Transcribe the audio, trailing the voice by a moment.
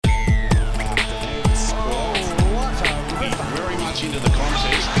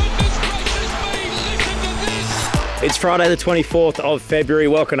It's Friday the 24th of February.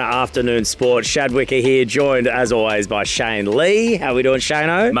 Welcome to Afternoon Sport. Shad Wicker here, joined as always by Shane Lee. How are we doing,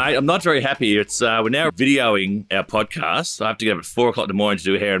 Shane-o? Mate, I'm not very happy. It's we're now videoing our podcast. I have to get up at 4 o'clock in the morning to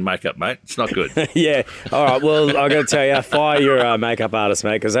do hair and makeup, mate. It's not good. Yeah. All right. Well, I've got to tell you, fire your makeup artist,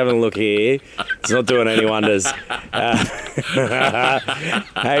 mate, because having a look here, it's not doing any wonders. Hey,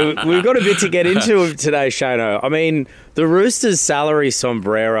 we've got a bit to get into today, Shane-o. I mean, the Roosters' salary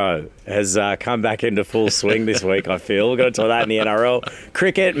sombrero has come back into full swing this week, I feel. We're going to talk about that in the NRL.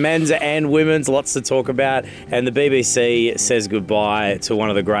 Cricket, men's and women's, lots to talk about. And the BBC says goodbye to one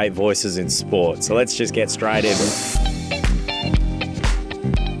of the great voices in sport. So let's just get straight into it.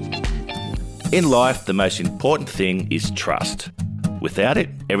 In life, the most important thing is trust. Without it,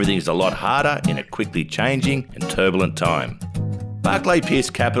 everything is a lot harder in a quickly changing and turbulent time. Barclay Pearce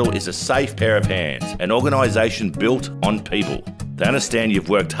Capital is a safe pair of hands, an organisation built on people. They understand you've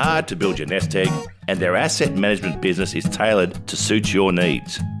worked hard to build your nest egg, and their asset management business is tailored to suit your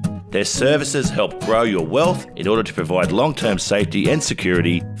needs. Their services help grow your wealth in order to provide long-term safety and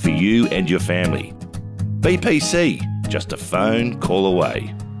security for you and your family. BPC, just a phone call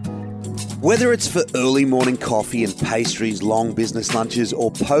away. Whether it's for early morning coffee and pastries, long business lunches,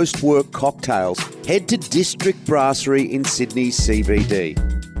 or post-work cocktails, head to District Brasserie in Sydney's CBD.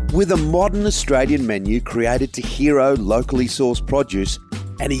 With a modern Australian menu created to hero locally sourced produce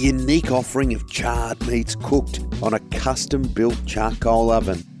and a unique offering of charred meats cooked on a custom-built charcoal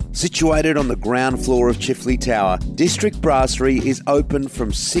oven. Situated on the ground floor of Chifley Tower, District Brasserie is open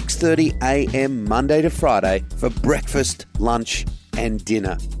from 6:30am Monday to Friday for breakfast, lunch and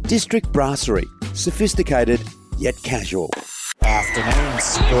dinner. District Brasserie, sophisticated yet casual. Afternoon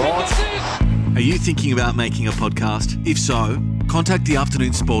Sport. Are you thinking about making a podcast? If so, contact the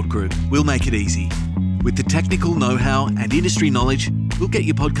Afternoon Sport Group. We'll make it easy. With the technical know-how and industry knowledge, we'll get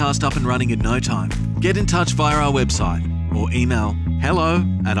your podcast up and running in no time. Get in touch via our website or email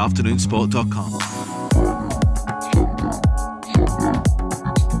hello@afternoonsport.com.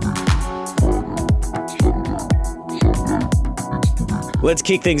 Let's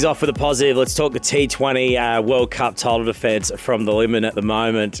kick things off with a positive. Let's talk the T20 World Cup title defence from the limit at the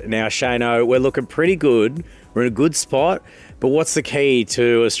moment. Now, Shane-o, we're looking pretty good. We're in a good spot. But what's the key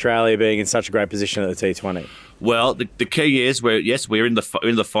to Australia being in such a great position at the T20? Well, the key is we're in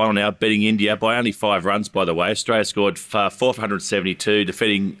the final now, beating India by only 5 runs. By the way, Australia scored 4 for 172,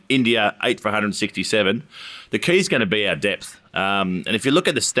 defeating India 8 for 167. The key is going to be our depth, and if you look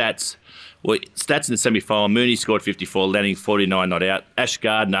at the stats. Well, stats in the semi-final, Mooney scored 54, Lanning 49 not out. Ash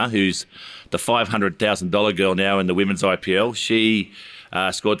Gardner, who's the $500,000 girl now in the women's IPL, she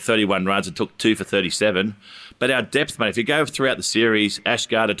scored 31 runs and took 2 for 37. But our depth, mate, if you go throughout the series, Ash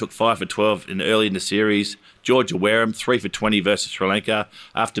Gardner took 5 for 12 early in the series. Georgia Wareham, 3 for 20 versus Sri Lanka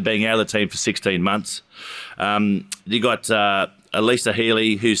after being out of the team for 16 months. You got Elisa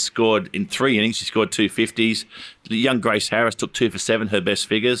Healy, who scored in 3 innings. She scored 2 50s. The young Grace Harris took 2 for 7, her best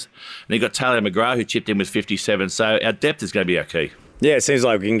figures. And you got Taylor McGrath, who chipped in with 57. So our depth is going to be our key. Yeah, it seems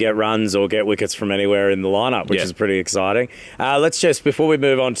like we can get runs or get wickets from anywhere in the lineup, which is pretty exciting. Let's just, before we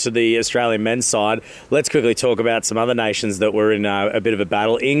move on to the Australian men's side, let's quickly talk about some other nations that were in a bit of a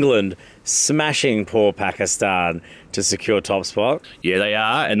battle. England smashing poor Pakistan to secure top spot. Yeah, they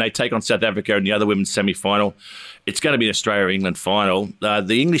are, and they take on South Africa in the other women's semi-final. It's going to be an Australia-England final.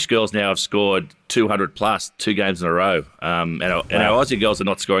 The English girls now have scored 200 plus 2 games in a row, and our Aussie girls are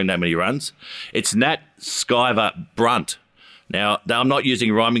not scoring that many runs. It's Nat Skyver Brunt. Now, I'm not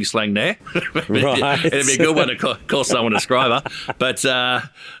using rhyming slang there. Right. It'd be a good one to call someone a scriber. But, oh,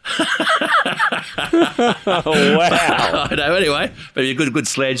 wow. I know, anyway, maybe a good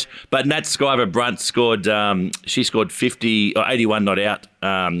sledge. But Nat Skyver Brunt scored, she scored 50 or 81 not out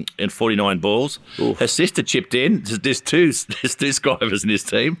in 49 balls. Oof. Her sister chipped in. There's two Skyvers in this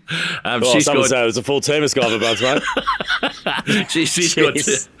team. She scored. Say it was a full team of Skyver Brunts, mate.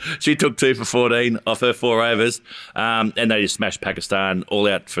 she took 2 for 14 off her 4 overs, and they just smashed Pakistan all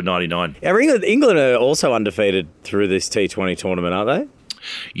out for 99. England are also undefeated through this T20 tournament, aren't they?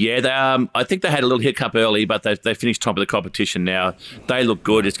 Yeah, I think they had a little hiccup early, but they finished top of the competition now. They look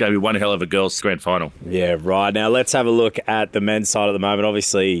good. It's going to be one hell of a girls' grand final. Yeah, right. Now let's have a look at the men's side at the moment.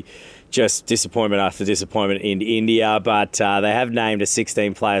 Obviously, just disappointment after disappointment in India, but they have named a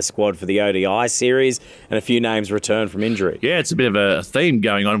 16-player squad for the ODI series and a few names returned from injury. Yeah, it's a bit of a theme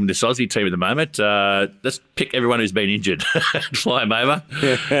going on with this Aussie team at the moment. Let's pick everyone who's been injured and fly them over.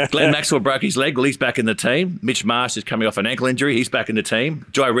 Glenn Maxwell broke his leg. Well, he's back in the team. Mitch Marsh is coming off an ankle injury. He's back in the team.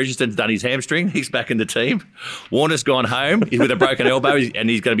 Jai Richardson's done his hamstring. He's back in the team. Warner's gone home. He's with a broken elbow, and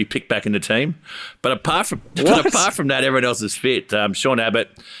he's going to be picked back in the team. But apart from that, everyone else is fit. Sean Abbott,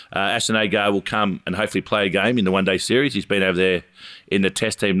 Sebastian Agar will come and hopefully play a game in the one-day series. He's been over there in the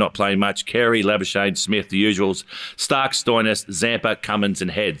test team, not playing much. Carey, Labuschagne, Smith, the usuals. Stark, Stoinis, Zampa, Cummins and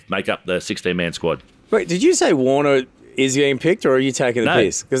Head make up the 16-man squad. Wait, did you say Warner is getting picked, or are you taking the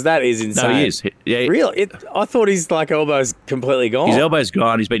piss? Because that is insane. No, he is. Yeah, really? I thought his elbow's completely gone. His elbow's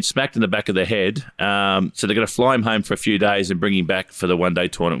gone. He's been smacked in the back of the head. So they're going to fly him home for a few days and bring him back for the one-day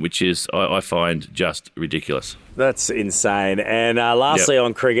tournament, which is, I find, just ridiculous. That's insane. And lastly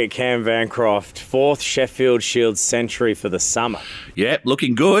on cricket, Cam Bancroft, 4th Sheffield Shield century for the summer. Yeah,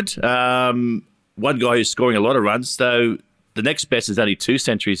 looking good. One guy who's scoring a lot of runs, though. The next best is only 2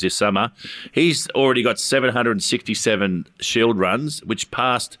 centuries this summer. He's already got 767 Shield runs, which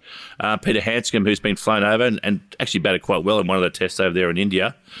passed Peter Hanscom, who's been flown over and actually batted quite well in one of the tests over there in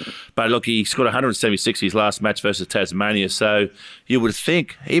India. But look, he scored 176 his last match versus Tasmania, so you would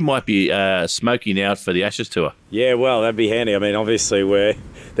think he might be smoking out for the Ashes tour. Yeah, well, that'd be handy. I mean, obviously,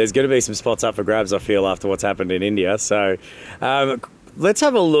 there's going to be some spots up for grabs, I feel, after what's happened in India. So let's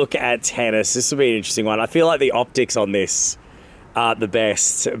have a look at tennis. This will be an interesting one. I feel like the optics on this aren't the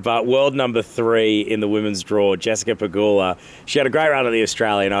best, but world number 3 in the women's draw, Jessica Pegula, she had a great run at the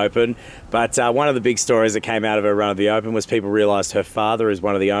Australian Open, but one of the big stories that came out of her run at the Open was people realised her father is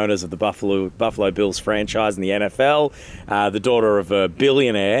one of the owners of the Buffalo Bills franchise in the NFL, the daughter of a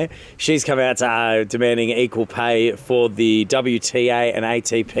billionaire. She's come out demanding equal pay for the WTA and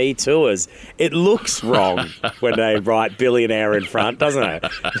ATP tours. It looks wrong when they write billionaire in front, doesn't it?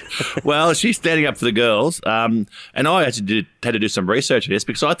 Well, she's standing up for the girls, and I actually had to do some research on this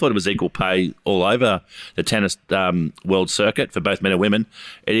because I thought it was equal pay all over the tennis world circuit for both men and women.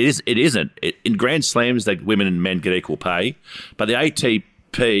 It isn't. In Grand Slams, women and men get equal pay, but the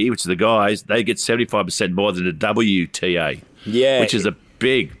ATP, which is the guys, they get 75% more than the WTA. Yeah, which is a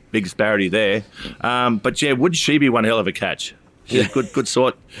big disparity there. But yeah, would she be one hell of a catch? She's a good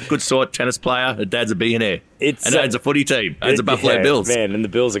sort tennis player. Her dad's a billionaire. And owns a footy team. Owns the Buffalo Bills. Man, and the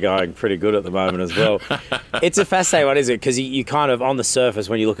Bills are going pretty good at the moment as well. It's a fascinating one, isn't it? Because you kind of, on the surface,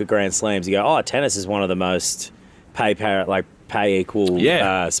 when you look at Grand Slams, you go, tennis is one of the most pay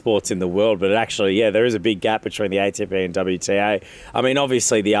equal sports in the world. But actually, there is a big gap between the ATP and WTA. I mean,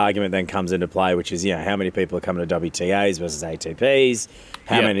 obviously, the argument then comes into play, which is, how many people are coming to WTAs versus ATPs?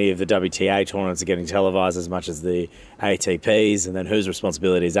 How many of the WTA tournaments are getting televised as much as the ATPs? And then whose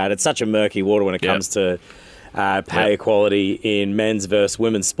responsibility is that? It's such a murky water when it comes to pay equality in men's versus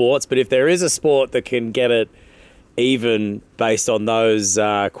women's sports. But if there is a sport that can get it even based on those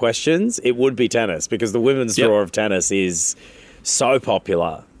questions, it would be tennis, because the women's draw of tennis is so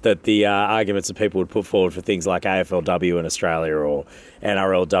popular that the arguments that people would put forward for things like AFLW in Australia or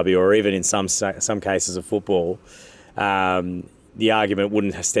NRLW, or even in some cases of football, the argument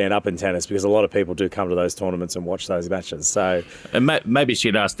wouldn't stand up in tennis, because a lot of people do come to those tournaments and watch those matches. So, and maybe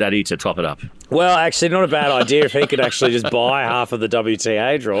she'd ask Daddy to top it up. Well, actually, not a bad idea. If he could actually just buy half of the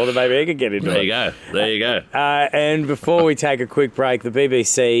WTA draw, then maybe he could get into it. There you go. And before we take a quick break, the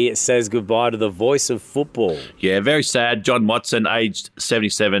BBC says goodbye to the voice of football. Yeah, very sad. John Watson, aged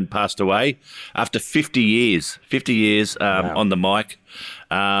 77, passed away after 50 years. 50 years on the mic.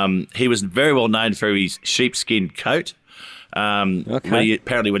 He was very well known for his sheepskin coat. When he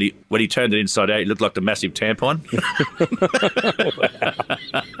turned it inside out, it looked like the massive tampon.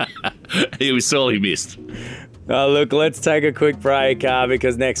 He was sorely missed. Look, let's take a quick break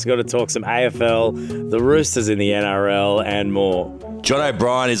because next we've got to talk some AFL, the Roosters in the NRL, and more. John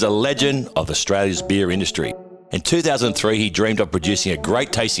O'Brien is a legend of Australia's beer industry. In 2003, he dreamed of producing a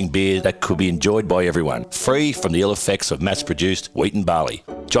great tasting beer that could be enjoyed by everyone, free from the ill effects of mass-produced wheat and barley.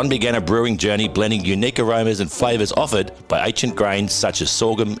 John began a brewing journey blending unique aromas and flavours offered by ancient grains such as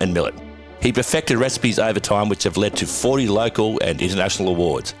sorghum and millet. He perfected recipes over time which have led to 40 local and international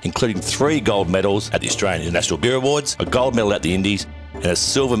awards, including 3 gold medals at the Australian International Beer Awards, a gold medal at the Indies, and a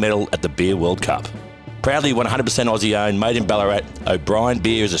silver medal at the Beer World Cup. Proudly 100% Aussie-owned, made in Ballarat, O'Brien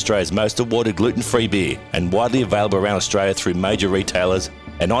Beer is Australia's most awarded gluten-free beer and widely available around Australia through major retailers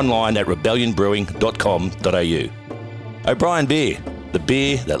and online at rebellion.brewing.com.au. O'Brien Beer, the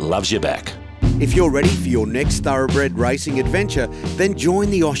beer that loves you back. If you're ready for your next thoroughbred racing adventure, then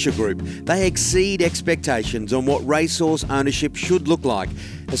join the Osher Group. They exceed expectations on what racehorse ownership should look like.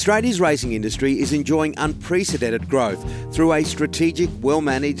 Australia's racing industry is enjoying unprecedented growth. Through a strategic,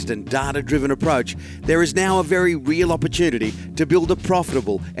 well-managed and data-driven approach, there is now a very real opportunity to build a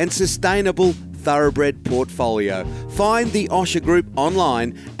profitable and sustainable thoroughbred portfolio. Find the Osher Group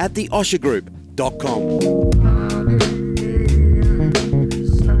online at theoshergroup.com.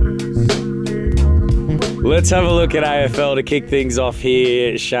 Let's have a look at AFL to kick things off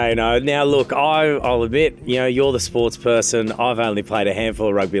here, Shano. Now, look, I'll admit, you're the sports person. I've only played a handful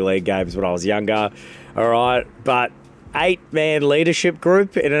of rugby league games when I was younger, all right? But 8-man leadership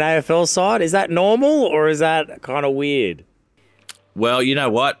group in an AFL side, is that normal or is that kind of weird? Well, you know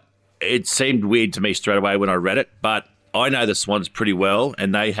what? It seemed weird to me straight away when I read it, but I know the Swans pretty well,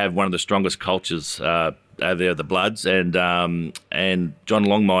 and they have one of the strongest cultures there, the Bloods, and John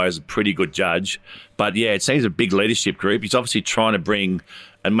Longmire is a pretty good judge. But yeah, it seems a big leadership group. He's obviously trying to bring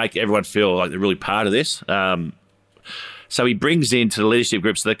and make everyone feel like they're really part of this. So he brings into the leadership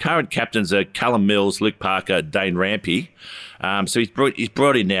group. So the current captains are Callum Mills, Luke Parker, Dane Rampy. So he's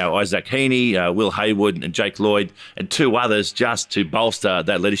brought in now Isaac Heaney, Will Haywood and Jake Lloyd and 2 others just to bolster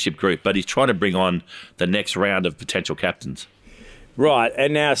that leadership group. But he's trying to bring on the next round of potential captains. Right.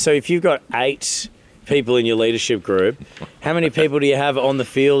 And now, so if you've got 8 people in your leadership group, how many people do you have on the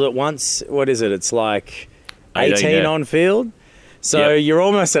field at once? What is it? It's like 18 on field? So You're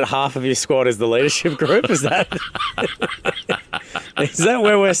almost at half of your squad as the leadership group. Is that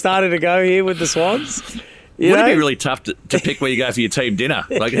where we're starting to go here with the Swans? Would it be really tough to pick where you go for your team dinner?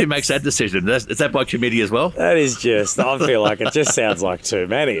 Like, who makes that decision? Is that by committee as well? That is just, I feel like it just sounds like too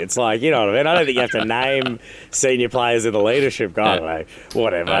many. It's like, you know what I mean? I don't think you have to name senior players in the leadership. Anyway,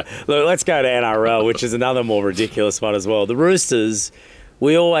 whatever. Look, let's go to NRL, which is another more ridiculous one as well. The Roosters,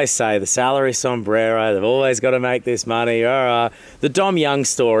 we always say the salary sombrero, they've always got to make this money. The Dom Young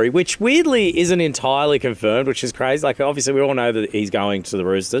story, which weirdly isn't entirely confirmed, which is crazy. Like, obviously, we all know that he's going to the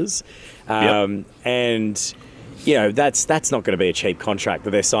Roosters. And, that's not going to be a cheap contract that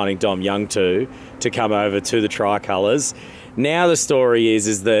they're signing Dom Young to come over to the Tricolours. Now the story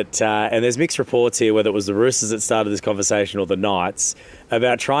is that, and there's mixed reports here, whether it was the Roosters that started this conversation or the Knights,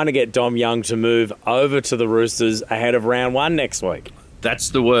 about trying to get Dom Young to move over to the Roosters ahead of round 1 next week.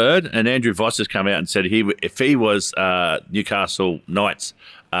 That's the word. And Andrew Voss has come out and said if he was Newcastle Knights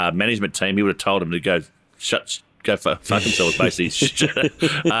management team, he would have told him to go fuck themselves, basically.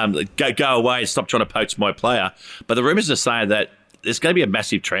 Go away and stop trying to poach my player. But the rumours are saying that there's going to be a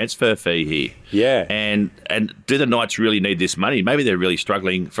massive transfer fee here. Yeah. And do the Knights really need this money? Maybe they're really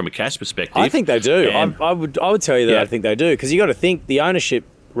struggling from a cash perspective. I think they do. I would tell you that I think they do, because you got to think the ownership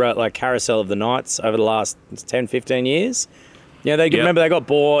carousel of the Knights over the last 10, 15 years. Remember they got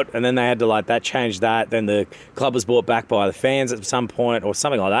bought and then they had to that changed that. Then the club was bought back by the fans at some point or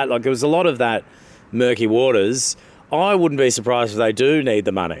something like that. Like, there was a lot of that murky waters. I wouldn't be surprised if they do need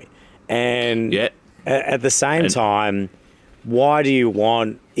the money. And at the same time, why do you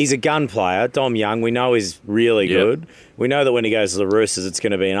want... He's a gun player, Dom Young. We know he's really good. We know that when he goes to the Roosters, it's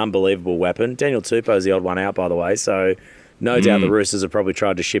going to be an unbelievable weapon. Daniel Tupou's the odd one out, by the way. So no doubt the Roosters have probably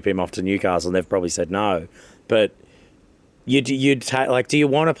tried to ship him off to Newcastle and they've probably said no. But... do you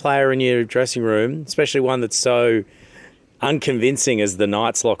want a player in your dressing room, especially one that's so unconvincing as the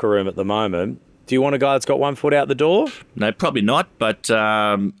Knights locker room at the moment? Do you want a guy that's got one foot out the door? No, probably not. But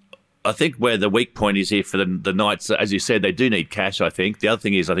I think where the weak point is here for the Knights, as you said, they do need cash, I think. The other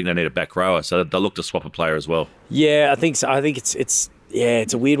thing is I think they need a back rower, so they'll look to swap a player as well. Yeah, I think so. I think it's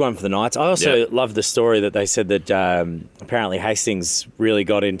a weird one for the Knights. I also love the story that they said that apparently Hastings really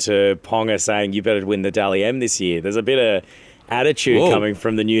got into Ponga saying you better win the Dally M this year. There's a bit of attitude coming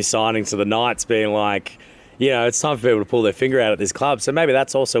from the new signing to the Knights being like, it's time for people to pull their finger out at this club. So maybe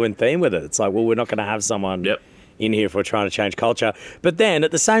that's also in theme with it. It's like, well, we're not going to have someone in here if we're trying to change culture. But then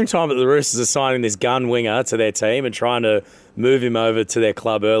at the same time that the Roosters are signing this gun winger to their team and trying to move him over to their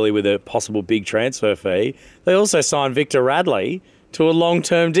club early with a possible big transfer fee, they also signed Victor Radley to a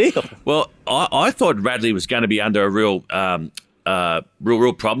long-term deal. Well, I thought Radley was going to be under a real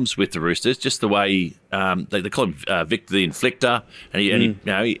problems with the Roosters, just the way they call him Victor the Inflictor, and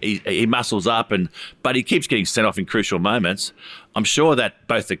he muscles up, but he keeps getting sent off in crucial moments. I'm sure that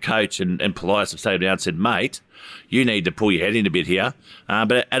both the coach and Politis have stayed down and said, mate, you need to pull your head in a bit here.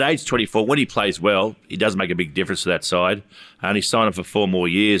 But at age 24, when he plays well, he does make a big difference to that side. And he's signed him for 4 more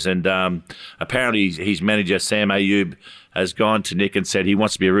years. And apparently his manager, Sam Ayub, has gone to Nick and said he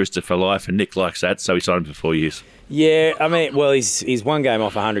wants to be a Rooster for life, and Nick likes that, so he signed him for 4 years. Yeah, I mean, well, he's one game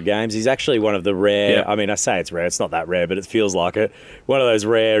off 100 games. He's actually one of the rare, I mean, I say it's rare, it's not that rare, but it feels like it, one of those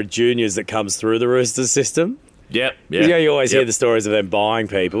rare juniors that comes through the Roosters system. Yep. You always hear the stories of them buying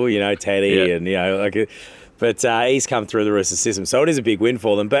people, Teddy and, but he's come through the Roosters system. So it is a big win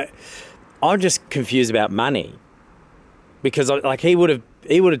for them. But I'm just confused about money, because he would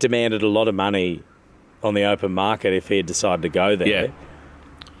have demanded a lot of money on the open market if he had decided to go there. Yeah.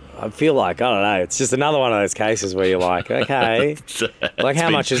 I feel like, I don't know, it's just another one of those cases where you're like, okay,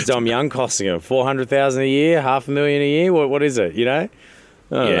 how much is Dom Young costing him? $400,000 a year, $500,000 a year? What is it,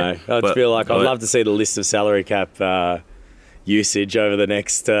 I don't know. I feel like I'd love to see the list of salary cap usage over the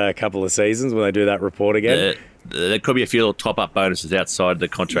next couple of seasons when they do that report again. There could be a few little top-up bonuses outside the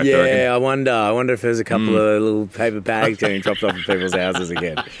contract. Yeah, I wonder if there's a couple of little paper bags getting dropped off in people's houses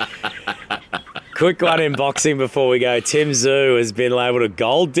again. Quick one in boxing before we go. Tim Tszyu has been labelled a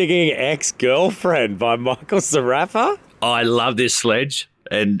gold-digging ex-girlfriend by Michael Zarafa. I love this sledge.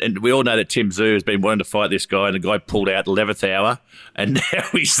 And we all know that Tim Tszyu has been wanting to fight this guy, and the guy pulled out 11th hour. And now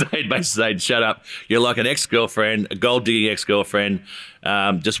he's basically saying, shut up. You're like an ex-girlfriend, a gold-digging ex-girlfriend,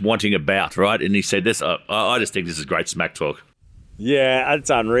 just wanting a bout, right? And he said this. I just think this is great smack talk. Yeah, it's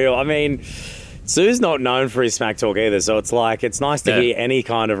unreal. I mean, Tszyu's not known for his smack talk either, so it's nice to hear any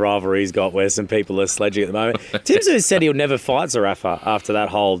kind of rivalry he's got where some people are sledging at the moment. Tim Tszyu said he'll never fight Zarafa after that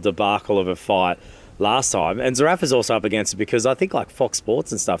whole debacle of a fight last time. And Zarafa's also up against it because I think like Fox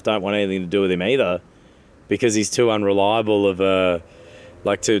Sports and stuff don't want anything to do with him either because he's too unreliable of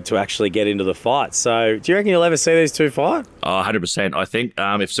to actually get into the fight. So do you reckon you'll ever see these two fight? Oh, 100%. I think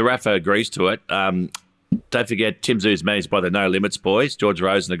if Zarafa agrees to it, don't forget Tim Tszyu is managed by the No Limits boys, George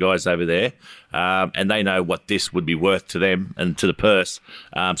Rose and the guys over there, and they know what this would be worth to them and to the purse.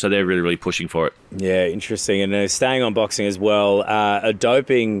 So they're really, really pushing for it. Yeah, interesting. And staying on boxing as well, a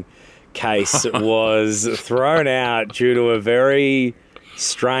doping case was thrown out due to a very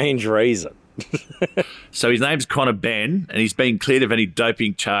strange reason. So his name's Conor Benn, and he's been cleared of any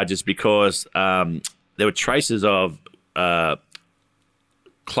doping charges because there were traces of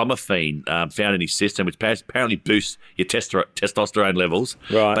clomiphene found in his system, which apparently boosts your testosterone levels.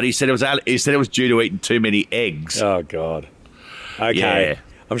 Right. But he said it was due to eating too many eggs. Oh God. Okay. Yeah.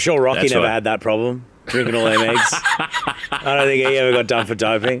 I'm sure Rocky That's never right. had that problem, drinking all them eggs. I don't think he ever got done for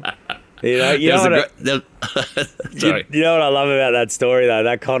doping. You know what I love about that story though?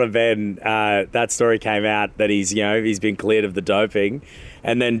 That Conor Benn, that story came out that he's been cleared of the doping,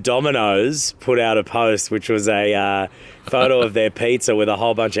 and then Domino's put out a post which was a photo of their pizza with a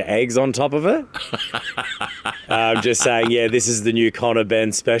whole bunch of eggs on top of it, just saying, yeah, this is the new Conor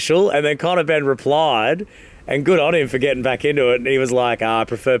Benn special. And then Conor Benn replied, and good on him for getting back into it. And he was like, I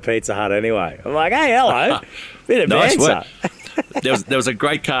prefer Pizza Hut anyway. I'm like, hey, hello, bit of Nice banter. work. There was a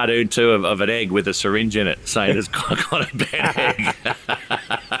great cartoon too of an egg with a syringe in it saying it's got a bad egg.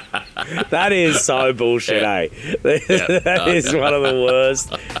 That is so bullshit, eh? That is one of the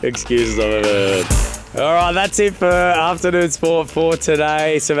worst excuses I've ever heard. All right, that's it for Afternoon Sport for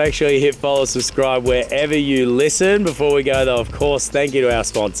today. So make sure you hit follow, subscribe wherever you listen. Before we go, though, of course, thank you to our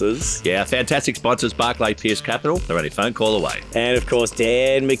sponsors. Yeah, fantastic sponsors, Barclay Pierce Capital. They're only a phone call away. And, of course,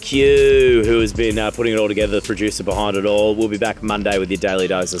 Dan McHugh, who has been putting it all together, the producer behind it all. We'll be back Monday with your daily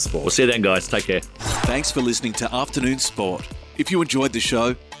dose of sport. We'll see you then, guys. Take care. Thanks for listening to Afternoon Sport. If you enjoyed the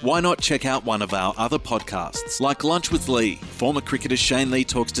show, why not check out one of our other podcasts, like Lunch with Lee. Former cricketer Shane Lee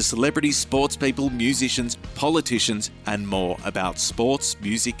talks to celebrities, sports people, musicians, politicians, and more about sports,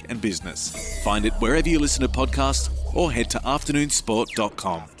 music, and business. Find it wherever you listen to podcasts or head to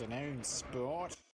afternoonsport.com. Afternoon Sport.